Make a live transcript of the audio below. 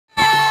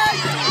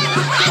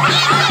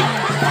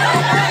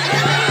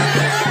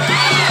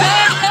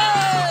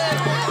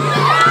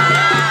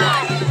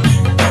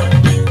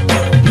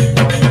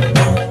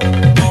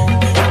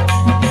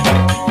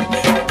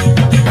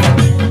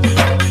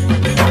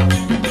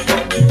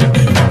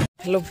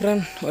Hello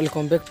friend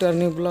welcome back to our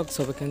new blog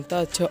सब केनता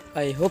अच्छो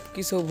I hope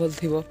कि सब भल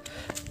थी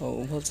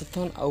भल से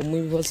थन आउ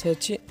मुई भी भल से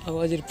अच्छी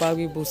आज पाग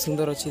भी बहुत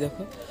सुंदर अच्छी देख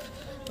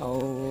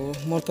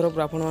मोर तरफ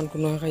आपण मान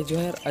नुआखाई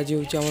जुहार आज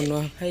हूँ आम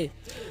नुआखाई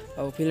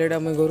आ पिलेटा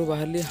मुई घर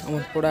बाहरली आम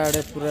पड़ा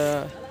आड़े पूरा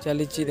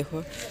चली देख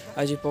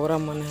आज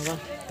प्रोग्राम मान हवा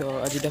तो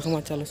आज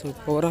देखमा चलो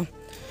सब प्रोग्राम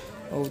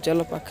और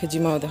चलो पाखे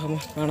जिमा देखमा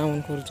काଣା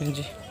मन कर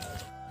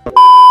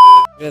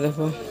देख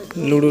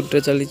लुडो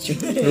चली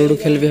लुडो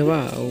खेल भी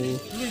हवा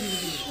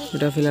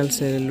इटा फिलहाल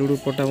से लुडो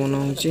पटा बना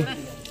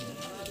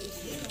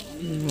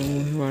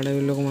वाड़े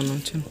भी लोग मान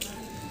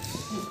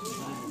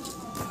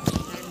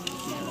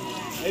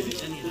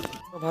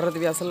भारत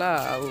भी आसला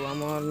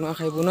आम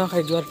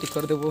नुआखाई जुहार टिक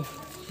कर देबो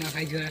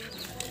नुआखाई जुहार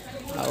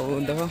आउ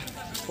देख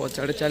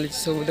पचाड़े चली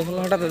सब देख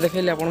हटा तो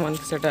देखली आपण मान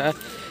सेटा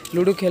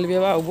लुडो खेल भी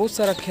हवा बहुत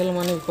सारा खेल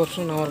माने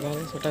करसुन हमर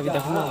गाँव सेटा भी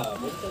देखमा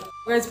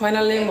गाइस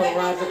फाइनली मोर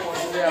गाँव से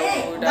पहुंचले आ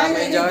एटा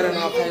जगह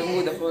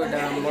नुआखाई देखो एटा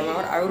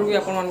बनर आगु भी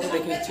आपण मान को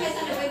देखैछि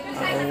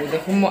आ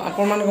देखो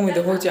आपण मान को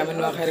देखौछि आमे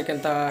नुआखाई रे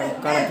केनता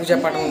काना पूजा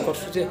पाठ मन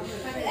करसु जे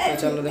तो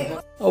चलो देखो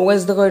और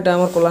गाइस देखो एटा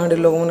हमर कोलाहांडी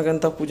लोग मन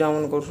केनता पूजा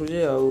मन करसु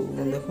जे आ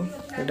देखो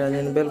एटा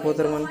जेन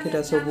बेलपत्र मन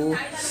केटा सब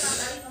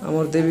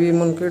हमर देवी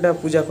मन केटा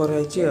पूजा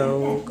करैछि आ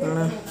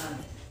काना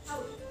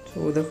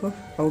सब देखो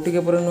आउ टिके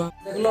पर नुआ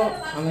देखलो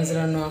आमे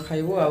सेरा नुआ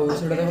खाइबो आ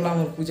सेटा देखलो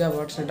हमर पूजा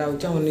पाठ सेटा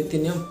होछ हमर नीति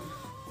नियम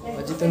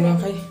आज तो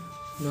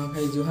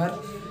नुआखाई जुहार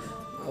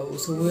आ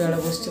सब आड़े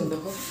बस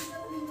देखो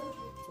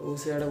ओ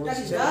से आड़े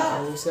बस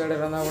आ से आड़े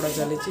रंधा बड़ा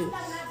चली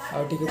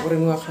आ टिके पर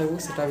नुआ खाइबो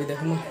सेटा भी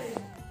देखमा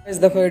गाइस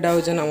देखो एटा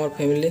होछन हमर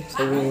फैमिली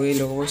सब ए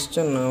लोग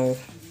बसछन आ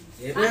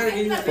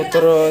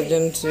पत्तर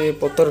जेन से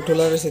पत्तर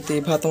ठुला रे सेती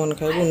भात मन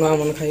खाइबो नुआ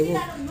मन खाइबो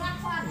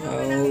आ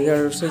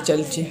यार से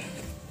चलछि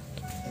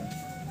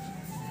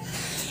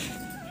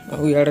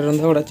आ यार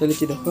रंधा बड़ा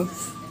चली देखो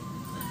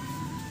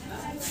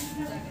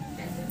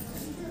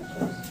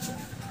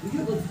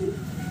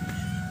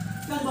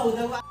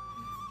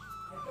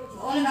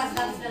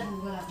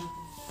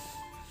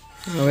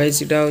भाई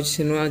सीटा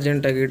होछि नुआ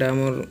जेनटा कीटा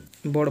हमर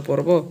बड़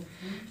पर्व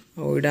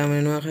आ इटा हम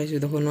नुआ खाइछु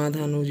देखो नुआ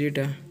धान होछि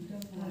इटा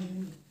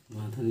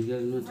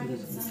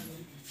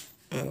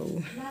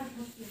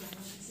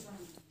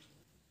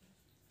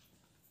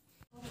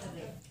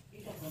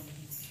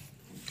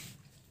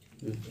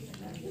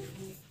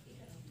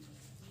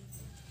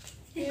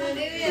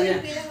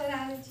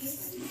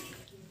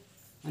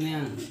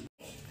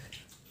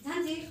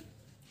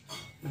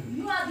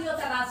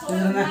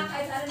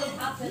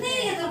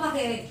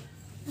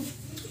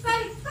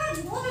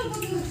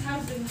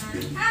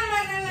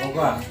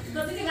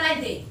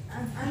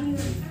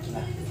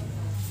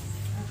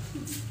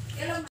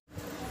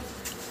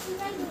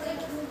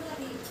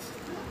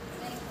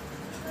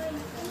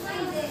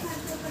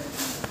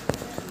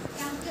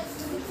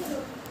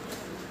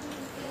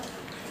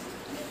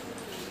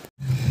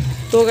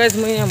तो गाइस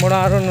मुझे बड़ा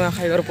आरो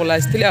नुआखाई घर पला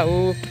आसती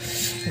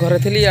घरे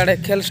थी आड़े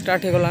खेल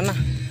स्टार्ट हो गला ना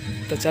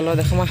तो चलो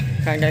देखमा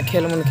क्या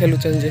खेल मन खेलु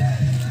जे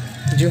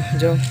जो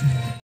जाओ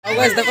और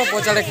गाइस देखो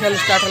पचाड़े खेल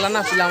स्टार्ट होला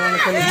ना पिला मन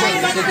खेलु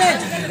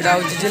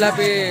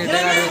जिलापी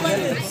डेगा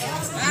खेल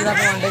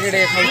जिलापी मन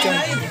डेगे खाउछन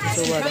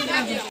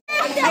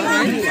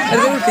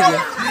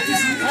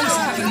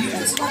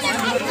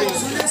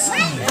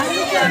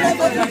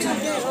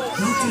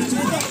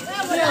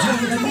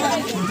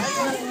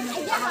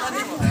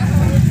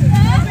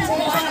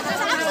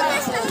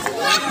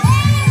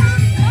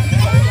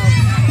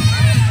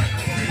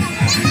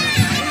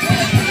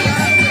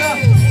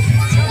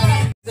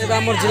सब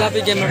आमर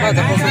जिलापी गेम है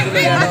देखो सब लोग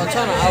यार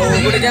अच्छा ना आ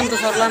गोटे गेम तो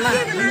सरला ना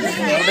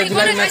गोटे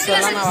जिलापी मैच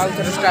सरला ना आउ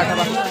थोड़ा स्टार्ट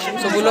हवा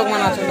सब लोग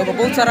मन अच्छा देखो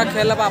बहुत सारा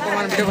खेल हवा अपन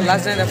वीडियो को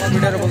लास्ट जाए देखो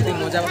वीडियो बहुत ही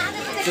मजा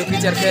जो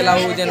पिक्चर खेल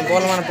आउ जेन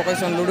बॉल मान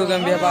पकड़सन लूडो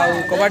गेम भी हवा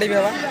आउ कबड्डी भी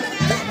हवा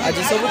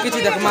आज सब किछि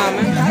देखमा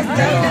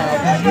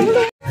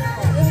हमें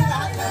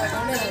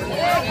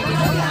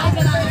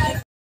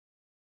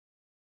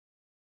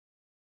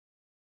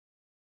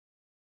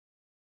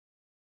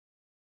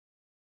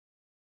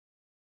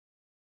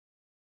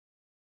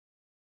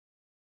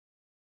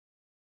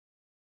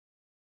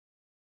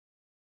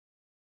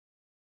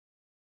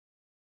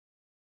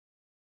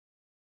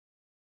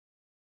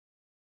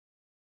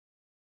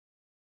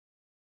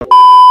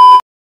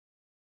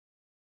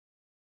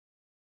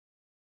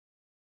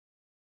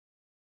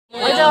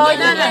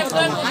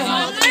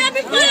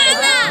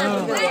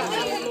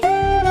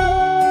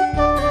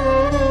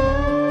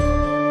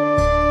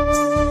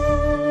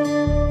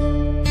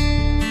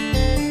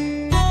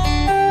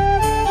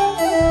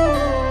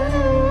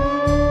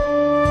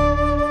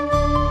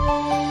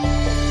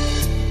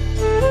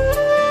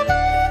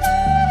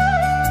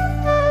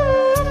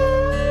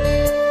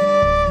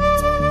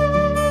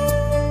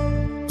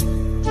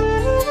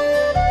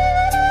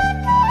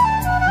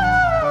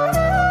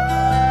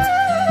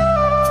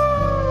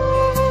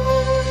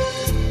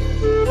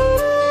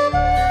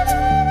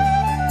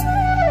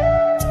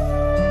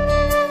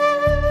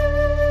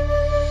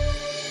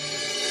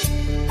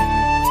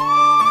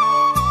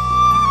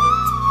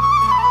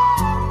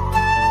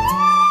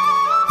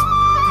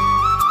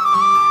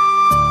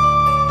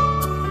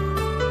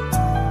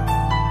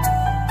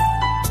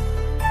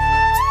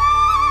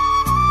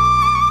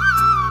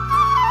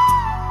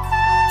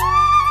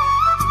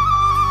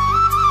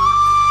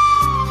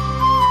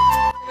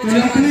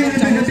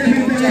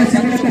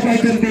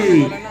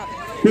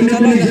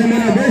चलो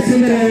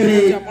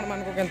आपण मान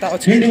को केनता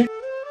अछि।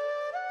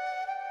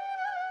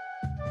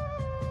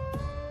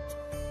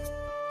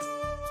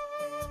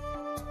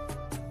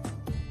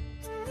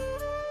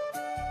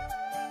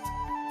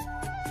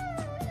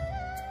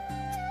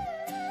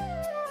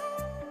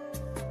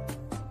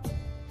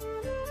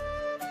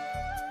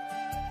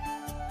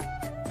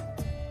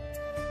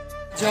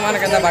 झील मैंने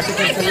क्या बाटी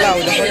खेल खेलला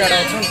देख इे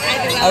अच्छे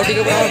आउ टे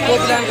पो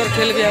पिला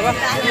खेल भी हवा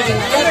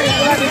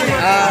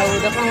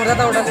देख मोटा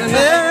तो गोटा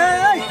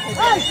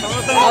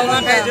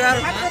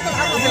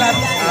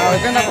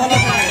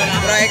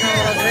पूरा एक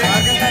नंबर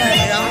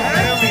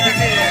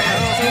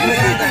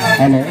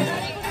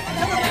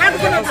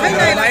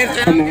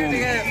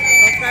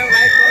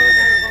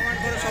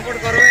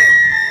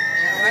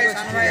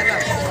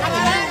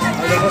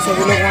सब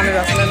लोग मैंने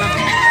आसले ना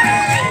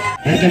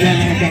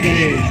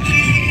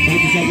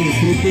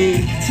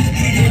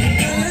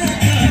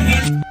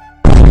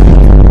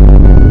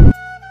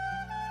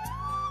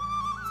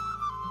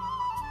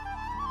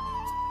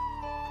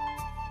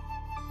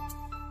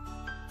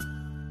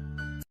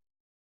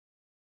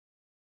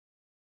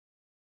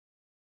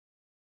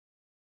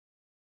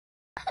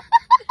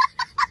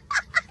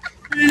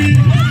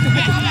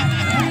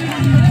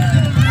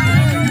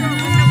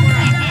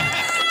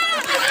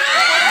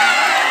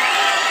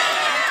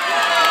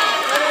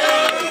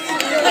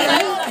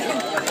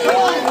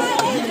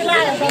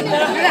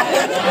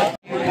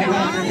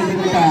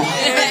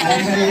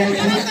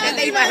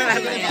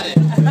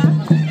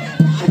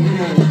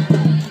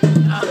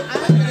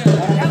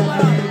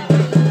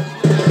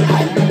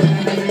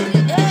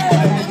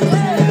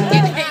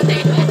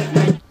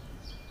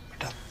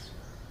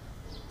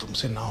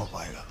तुमसे ना हो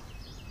पाएगा।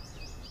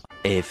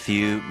 A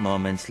few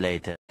moments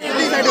later.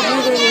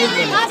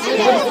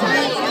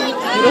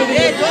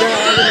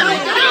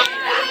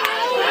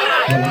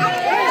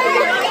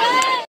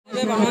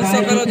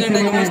 सकाल जेनटा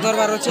के मस्त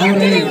दरबार अछि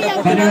गोटे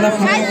पटी बांधा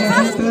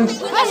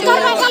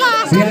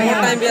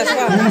टाइम भी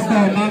आसबा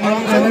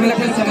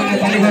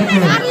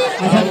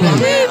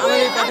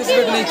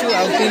पार्टिसिपेट नहीं छु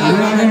आ तीन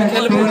लोग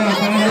खेलबो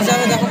हिसाब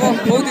देखबो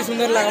बहुत ही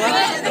सुंदर लागला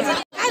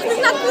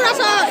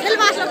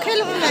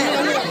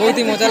बहुत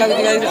ही मजा लगुच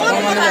गाइस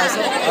अपन माने आस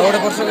गोटे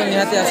वर्ष के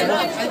निहाती आसबो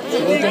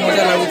बहुत ही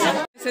मजा लगुच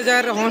से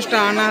जगह हंसटा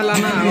आना हला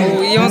ना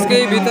और ई हंस के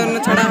भीतर न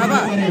छड़ा हवा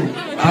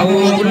आ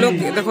लोग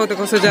देखो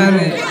देखो से जगह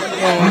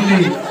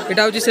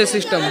एटा होची से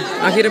सिस्टम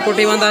आखिर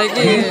पटी बांधा है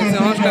कि से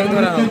हंसटा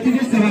धरा हो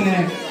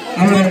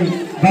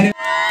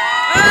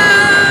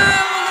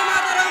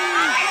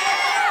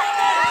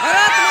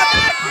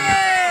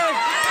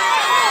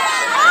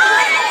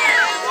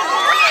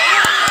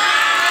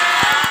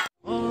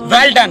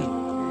वेल डन,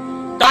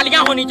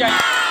 तालियां होनी चाहिए।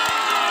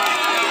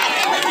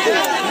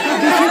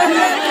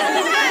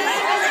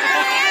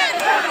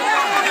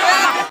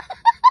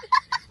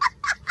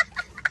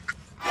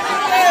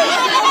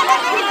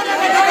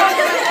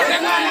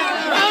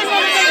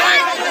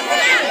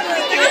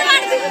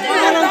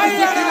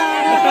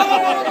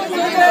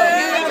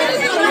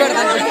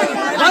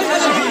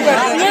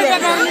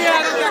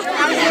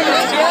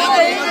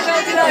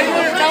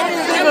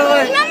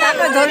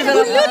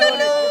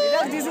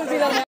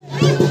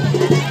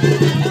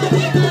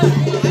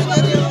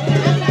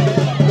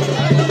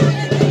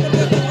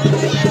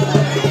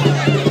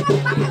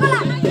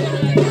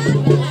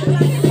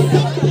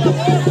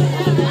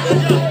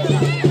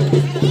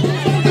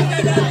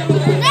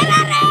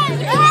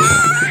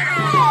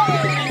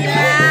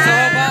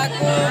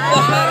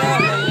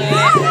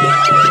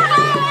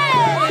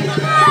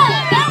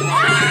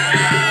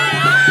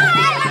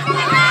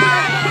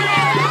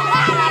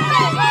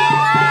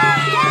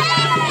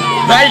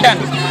 Well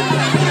done.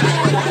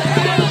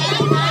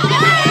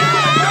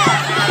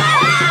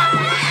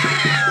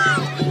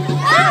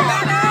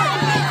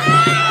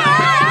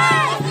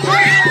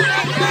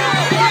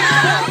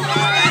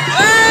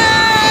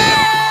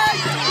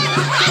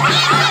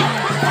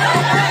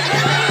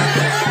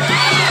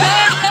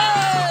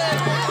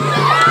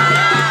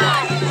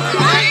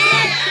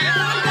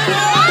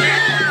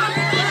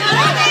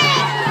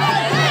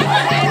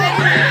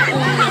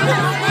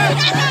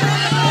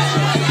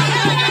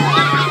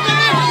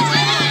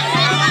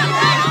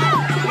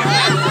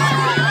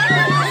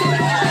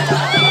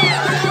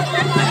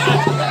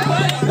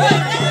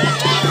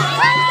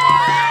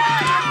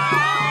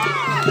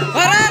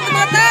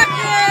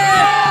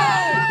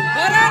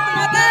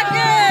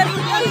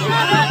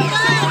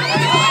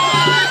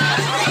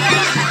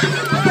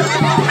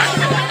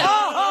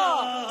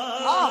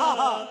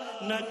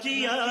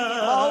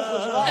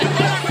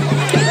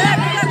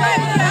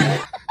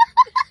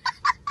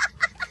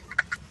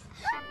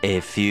 A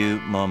few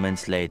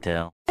moments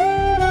later.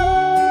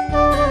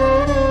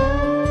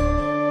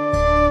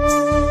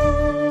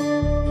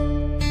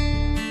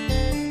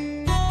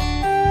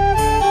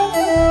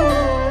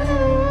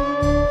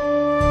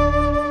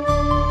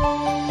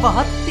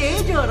 बहुत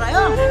तेज हो रहा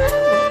है।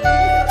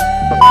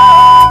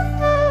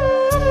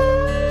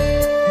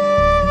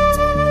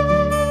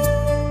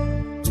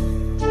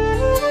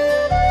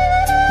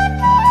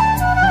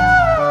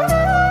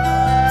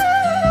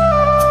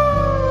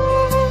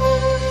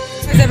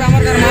 ଏବେ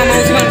ଆମର ଗାଁର ମା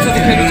ମାଉସୀ ମାନେ ସବୁ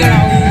ଖେଲୁଛନ୍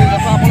ଆଉ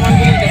ଦେଖ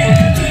ଆପଣମାନଙ୍କୁ ବି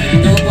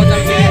ଦେଖ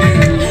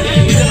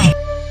ପଚାରୁଛି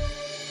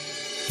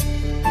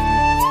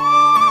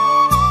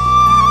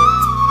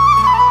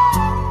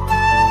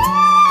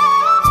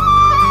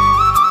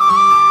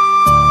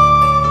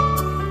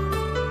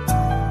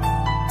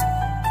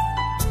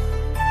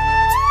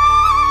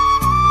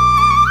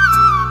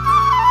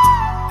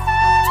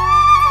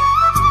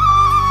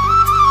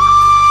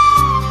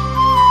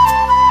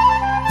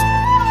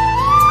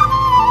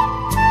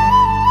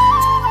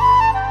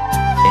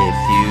A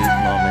few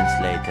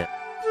moments later.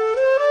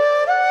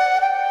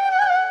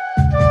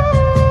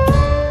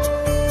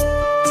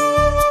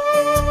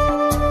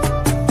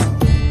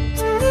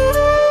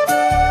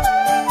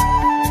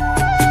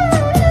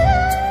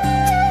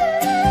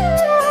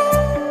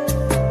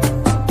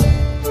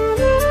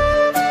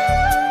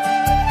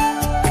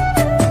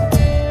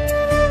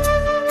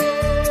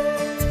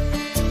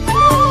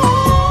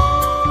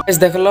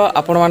 देखल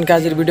आपण मान के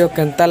आज वीडियो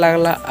केनता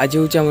लागला आज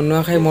हूँ आम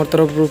नुआखाई मोर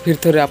तरफ फिर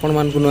थे आपण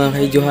मान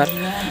नुआखाई जुहार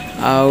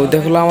आउ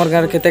देखल आमर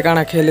गाँव केते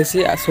काଣା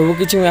खेलेसी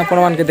सबकि मुझे आपण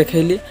मान के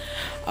देखली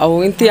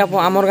आउ इनती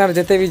आमर गाँव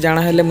जिते भी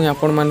जाना है मुझे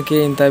आपण मान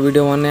के इंता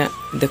वीडियो मैंने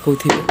देखो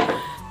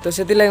तो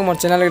से लगे मोर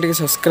चैनल के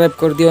सब्सक्राइब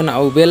कर दियो ना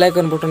बेल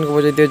आइकन बटन को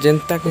बजाई दियो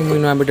जेनता कि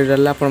मुझे नुआ वीडियो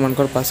डाला आपण मान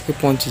पास के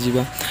पहुँची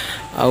जावा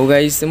आउ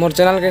गाइस मोर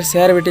चैनल के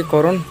शेयर भी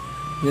करन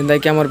जेनता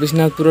कि आमर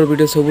विश्वनाथपुर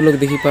वीडियो सब लोग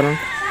देखी पारन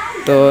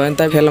तो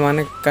एंता खेल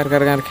माने कार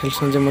गाँव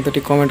खेलसन जे मत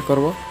कमेंट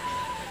करबो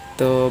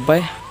तो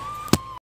बाय।